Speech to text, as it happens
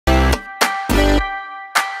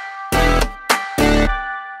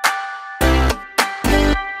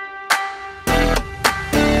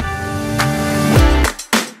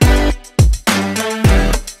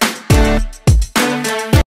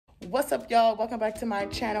y'all? Welcome back to my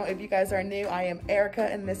channel. If you guys are new, I am Erica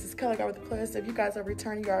and this is Color Guard with a Plus. If you guys are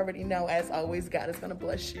returning, you already know, as always, God is gonna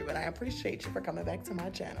bless you and I appreciate you for coming back to my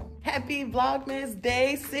channel. Happy Vlogmas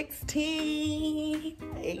Day 16.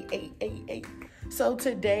 Hey. So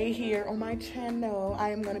today here on my channel,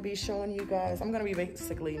 I am gonna be showing you guys, I'm gonna be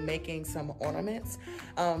basically making some ornaments.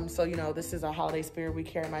 So you know, this is a holiday spirit week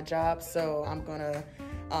here at my job, so I'm gonna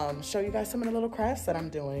show you guys some of the little crafts that I'm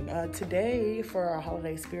doing. Today for our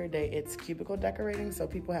holiday spirit day, it's cubicle decorating. So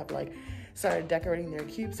people have like started decorating their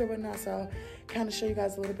cubes or whatnot. So I'll kind of show you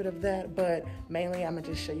guys a little bit of that, but mainly I'm gonna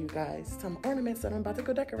just show you guys some ornaments that I'm about to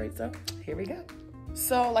go decorate. So here we go.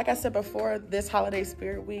 So like I said before, this holiday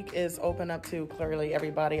spirit week is open up to clearly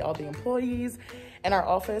everybody, all the employees in our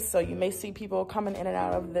office. So you may see people coming in and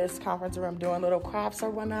out of this conference room doing little crafts or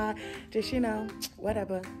whatnot. Just, you know,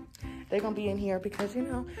 whatever. They're gonna be in here because, you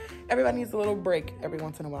know, everybody needs a little break every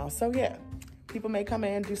once in a while. So yeah, people may come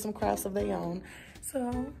in, do some crafts of their own.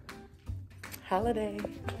 So, holiday.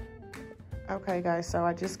 Okay guys, so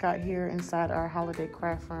I just got here inside our holiday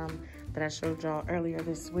craft room that I showed y'all earlier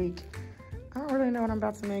this week. I don't really know what I'm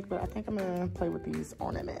about to make, but I think I'm gonna play with these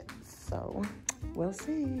ornaments. So, we'll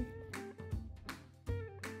see.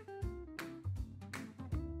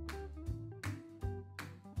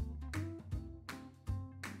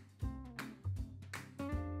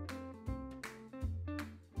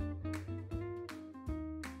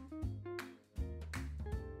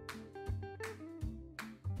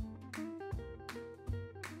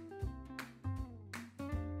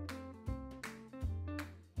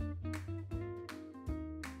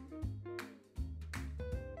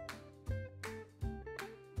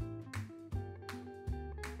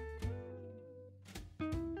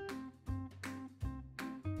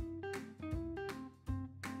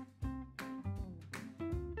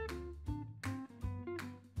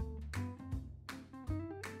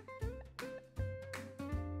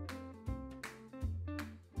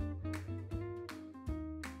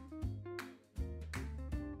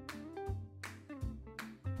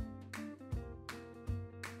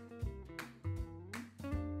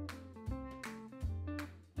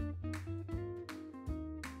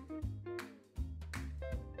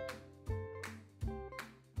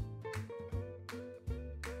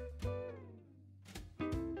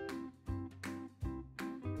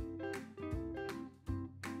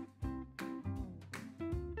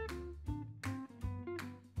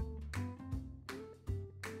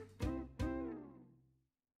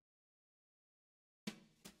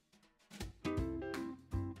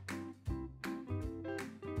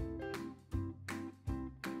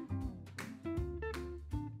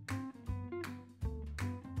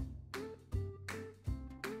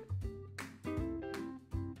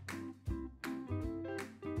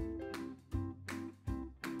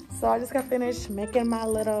 So I just got finished making my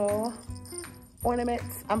little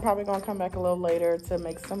ornaments. I'm probably gonna come back a little later to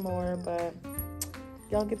make some more, but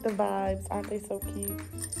y'all get the vibes. Aren't they so cute?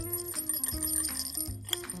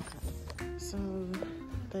 Okay. So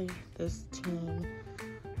this team,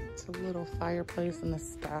 it's a little fireplace and the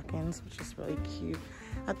stockings, which is really cute.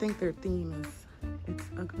 I think their theme is it's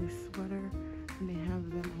ugly sweater, and they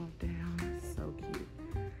have them all down. It's so cute.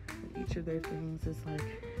 And each of their things is like,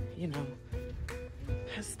 you know,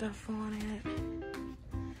 has stuff on it.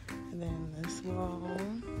 And then this wall,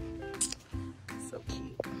 so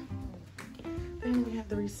cute. Then we have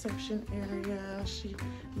the reception area. She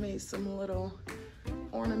made some little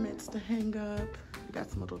ornaments to hang up. We got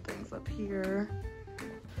some little things up here.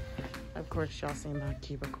 Of course, y'all seen my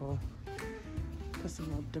cubicle. Put some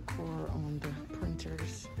little decor on the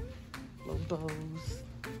printers, little bows.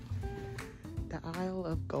 The Isle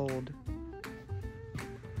of Gold.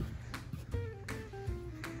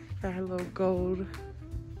 Got her little gold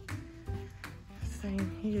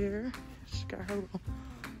thing here. She got her little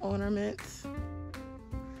ornaments.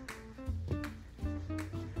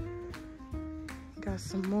 Got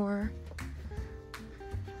some more.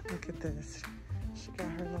 Look at this. She got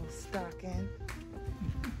her little stocking.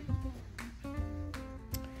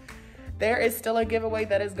 There is still a giveaway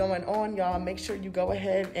that is going on, y'all. Make sure you go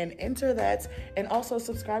ahead and enter that. And also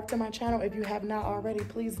subscribe to my channel if you have not already.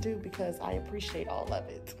 Please do, because I appreciate all of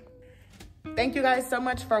it. Thank you guys so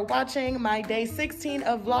much for watching my day 16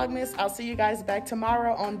 of Vlogmas. I'll see you guys back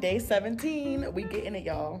tomorrow on day 17. We getting it,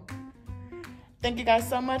 y'all. Thank you guys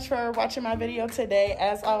so much for watching my video today.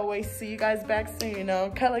 As always, see you guys back soon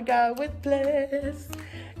on Color Guard with Bliss.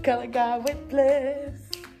 Color Guard with Bliss.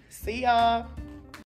 See y'all.